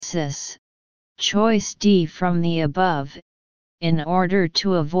Analysis. Choice D from the above. In order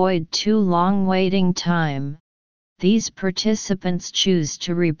to avoid too long waiting time, these participants choose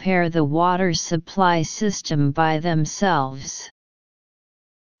to repair the water supply system by themselves.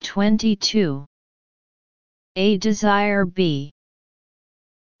 22. A. Desire. B.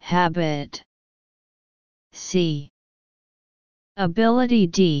 Habit. C. Ability.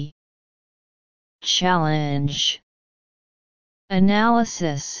 D. Challenge.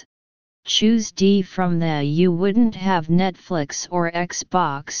 Analysis. Choose D from the "You wouldn't have Netflix or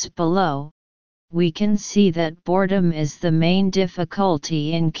Xbox" below. We can see that boredom is the main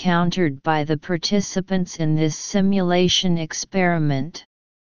difficulty encountered by the participants in this simulation experiment.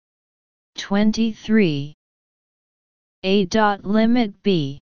 23. A. Limit.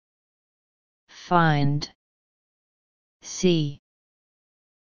 B. Find. C.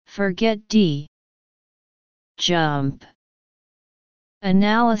 Forget. D. Jump.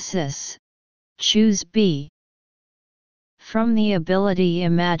 Analysis. Choose B. From the ability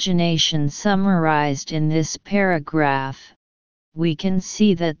imagination summarized in this paragraph, we can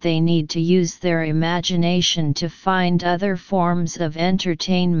see that they need to use their imagination to find other forms of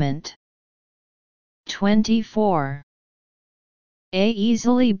entertainment. 24. A.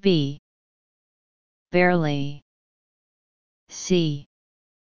 Easily. B. Barely. C.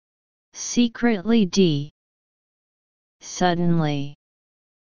 Secretly. D. Suddenly.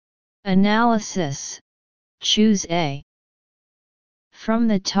 Analysis. Choose A. From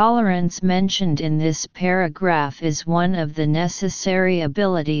the tolerance mentioned in this paragraph is one of the necessary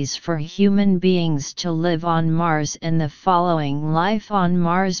abilities for human beings to live on Mars, and the following life on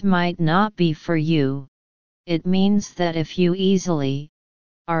Mars might not be for you. It means that if you easily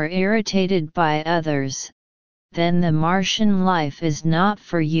are irritated by others, then the Martian life is not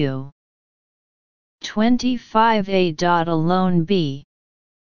for you. 25. A. Alone. B.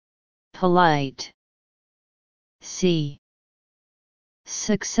 Polite. C.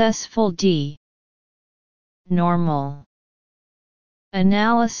 Successful. D. Normal.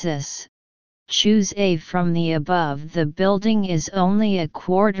 Analysis. Choose A from the above. The building is only a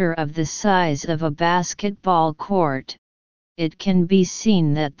quarter of the size of a basketball court. It can be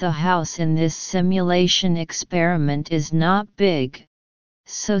seen that the house in this simulation experiment is not big,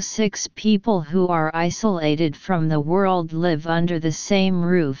 so 6 people who are isolated from the world live under the same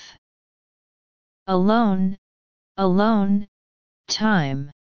roof. Alone.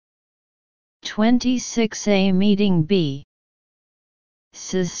 Time. 26. A. Meeting. B.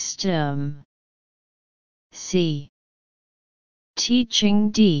 System. C.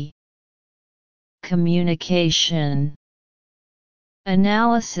 Teaching. D. Communication.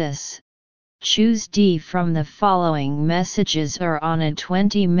 Analysis. Choose D from the following messages are on a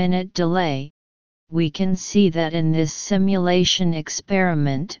 20-minute delay. We can see that in this simulation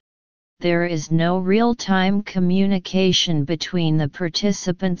experiment, there is no real-time communication between the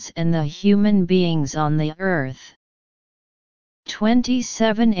participants and the human beings on the Earth.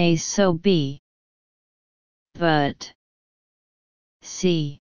 27. A. So. B. But.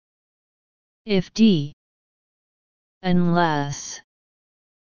 C. If. D. Unless.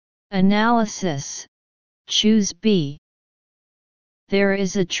 Analysis. Choose B. There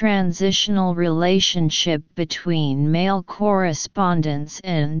is a transitional relationship between mail correspondence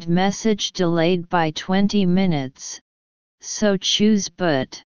and message delayed by 20 minutes, so choose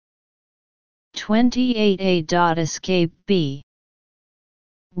but. 28. A. Escape. B.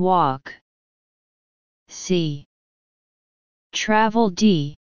 Walk. C. Travel.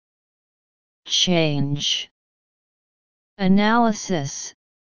 D. Change. Analysis.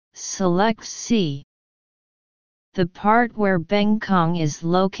 Select C. The part where Bangkok is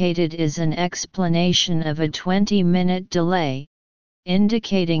located is an explanation of a 20-minute delay,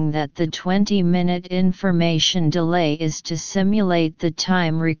 indicating that the 20-minute information delay is to simulate the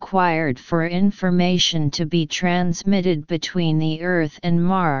time required for information to be transmitted between the Earth and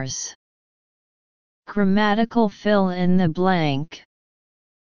Mars. Grammatical fill in the blank.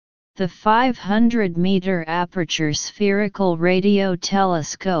 The 500-meter aperture spherical radio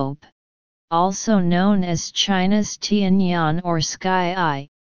telescope, also known as China's Tianyuan or Sky Eye,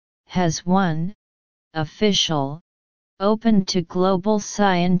 has one official opened to global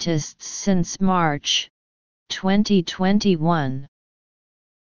scientists since March 2021.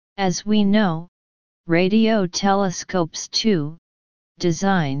 As we know, radio telescopes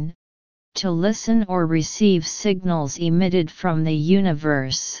design to listen or receive signals emitted from the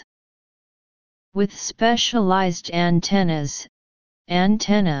universe. With specialized antenna,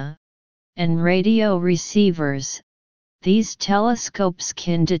 and radio receivers, These telescopes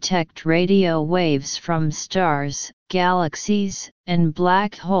can detect radio waves from stars, galaxies, and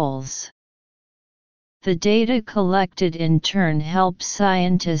black holes. The data collected in turn help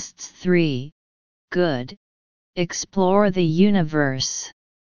scientists 3. Good. Explore the universe.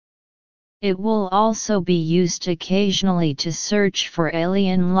 It will also be used occasionally to search for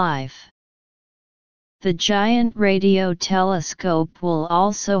alien life. The giant radio telescope will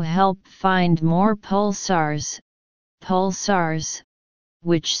also help find more pulsars,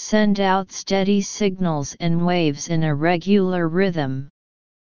 which send out steady signals and waves in a regular rhythm.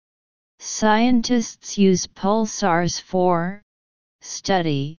 Scientists use pulsars for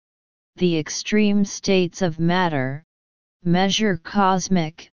study the extreme states of matter, measure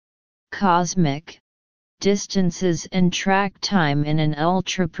cosmic distances and track time in an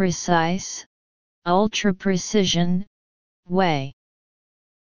ultra-precision way.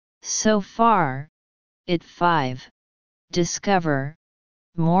 So far, it 5. Discover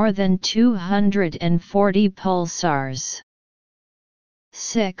more than 240 pulsars.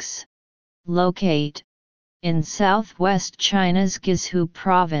 6. Locate, in southwest China's Guizhou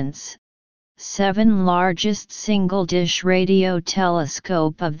province, 7 largest single-dish radio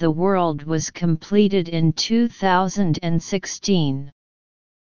telescope of the world was completed in 2016.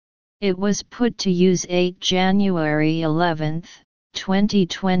 It was put to use 8 January 11,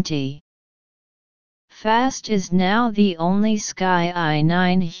 2020. FAST is now the only Sky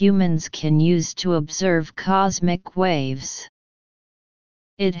I-9 humans can use to observe cosmic waves.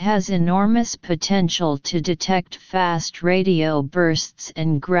 It has enormous potential to detect fast radio bursts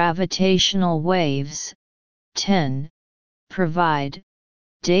and gravitational waves. 10. Provide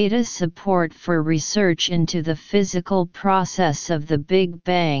data support for research into the physical process of the Big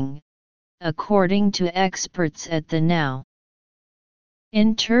Bang, according to experts at the Now.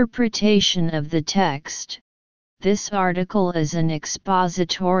 Interpretation of the text. This article is an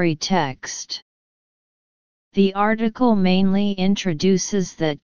expository text. The article mainly introduces that